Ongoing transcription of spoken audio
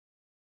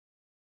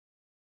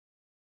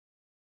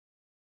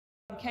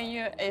Can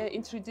you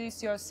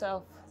introduce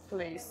yourself,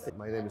 please?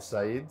 My name is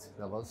Saeed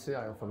Navalsi.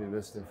 I am from the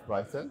University of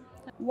Brighton.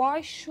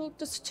 Why should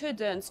the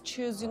students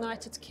choose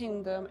United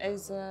Kingdom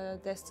as a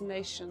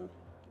destination,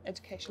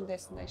 education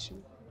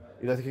destination?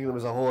 United Kingdom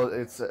as a whole,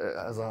 has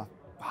a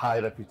high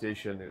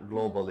reputation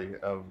globally,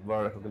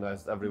 well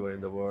recognized everywhere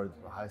in the world,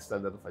 a high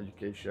standard of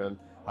education,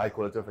 high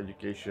quality of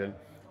education.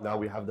 Now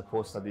we have the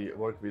post-study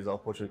work visa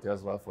opportunity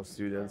as well for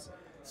students.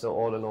 So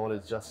all in all,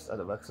 it's just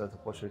an excellent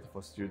opportunity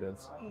for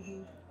students.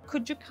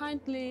 Could you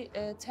kindly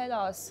tell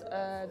us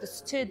the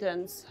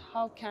students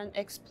how can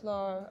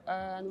explore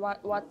and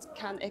what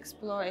can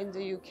explore in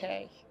the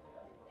UK?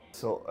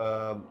 So,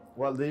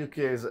 well, the UK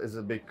is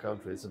a big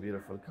country. It's a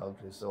beautiful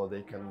country, so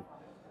they can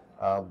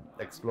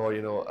explore,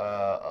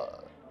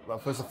 well,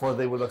 first of all,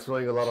 they will be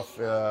exploring a lot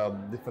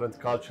of different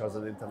cultures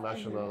and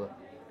international,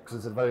 because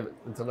it's a very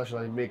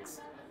internationally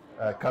mixed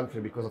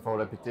country because of our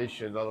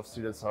reputation. A lot of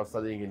students are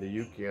studying in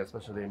the UK,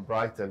 especially in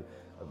Brighton,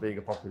 being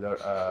a popular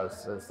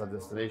study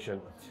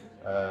destination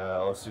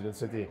or student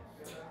city.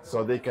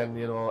 So they can,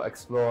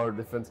 explore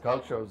different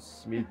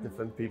cultures, meet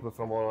different people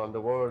from all around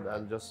the world,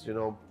 and just,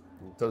 in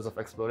terms of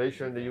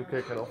exploration, the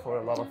UK can offer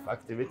a lot of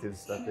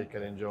activities that they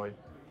can enjoy.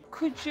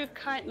 Could you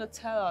kindly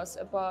tell us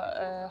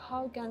about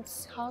how can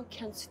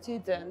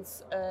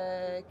students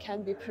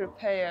can be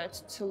prepared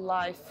to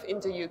life in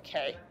the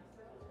UK?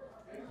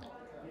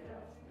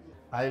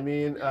 I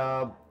mean,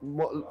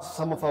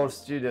 some of our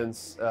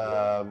students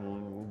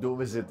do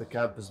visit the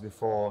campus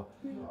before,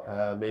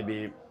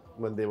 maybe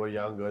when they were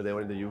younger, they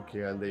were in the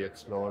UK and they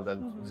explored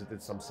and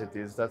visited some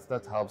cities.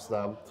 That helps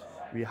them.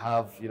 We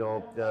have,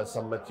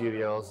 some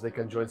materials. They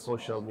can join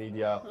social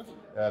media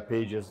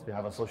pages. We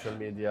have a social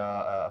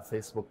media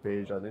Facebook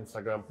page, an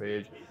Instagram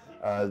page.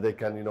 They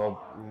can,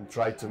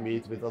 try to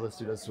meet with other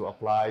students who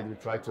applied. We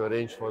try to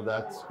arrange for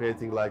that,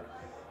 creating like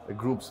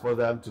groups for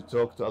them to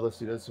talk to other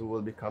students who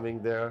will be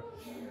coming there.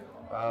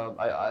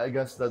 I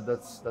guess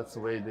that's the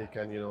way they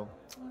can,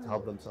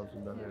 help themselves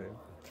in that area.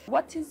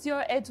 What is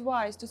your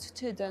advice to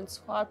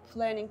students who are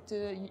planning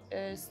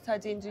to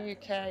study in the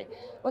UK?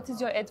 What is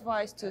your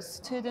advice to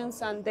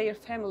students and their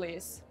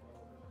families?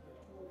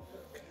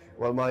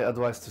 Well, my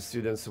advice to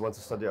students who want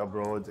to study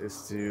abroad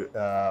is to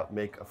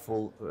make a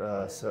full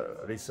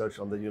research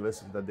on the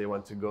university that they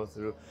want to go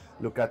through.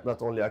 Look at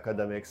not only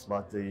academics,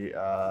 but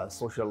the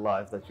social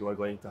life that you are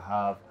going to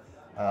have,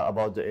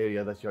 about the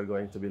area that you are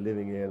going to be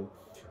living in.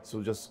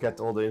 So just get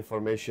all the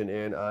information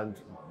in, and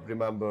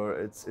remember,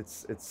 it's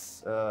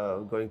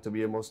going to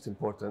be the most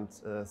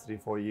important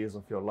 3-4 years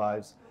of your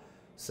lives.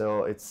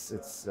 So it's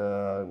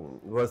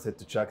worth it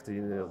to check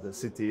the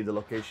city, the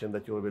location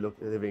that you will be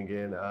living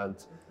in, and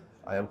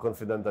I am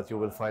confident that you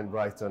will find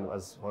Brighton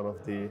as one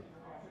of the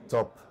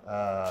top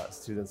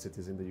student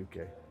cities in the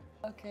UK.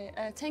 Okay,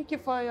 thank you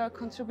for your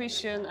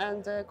contribution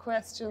and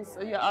questions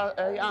you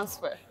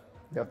answer.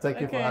 Yeah,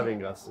 thank you for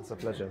having us. It's a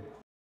pleasure.